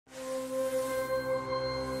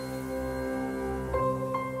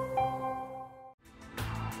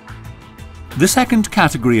The second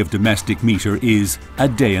category of domestic meter is a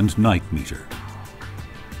day and night meter.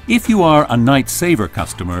 If you are a night saver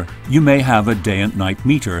customer, you may have a day and night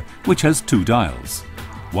meter which has two dials.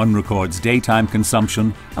 One records daytime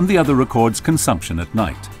consumption and the other records consumption at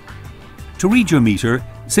night. To read your meter,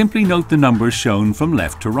 simply note the numbers shown from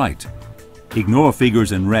left to right. Ignore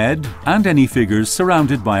figures in red and any figures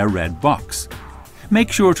surrounded by a red box.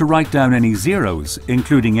 Make sure to write down any zeros,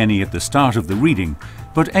 including any at the start of the reading,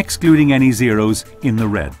 but excluding any zeros in the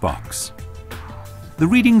red box. The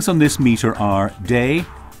readings on this meter are day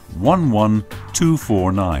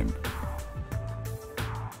 11249,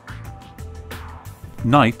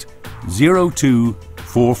 night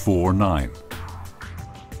 02449.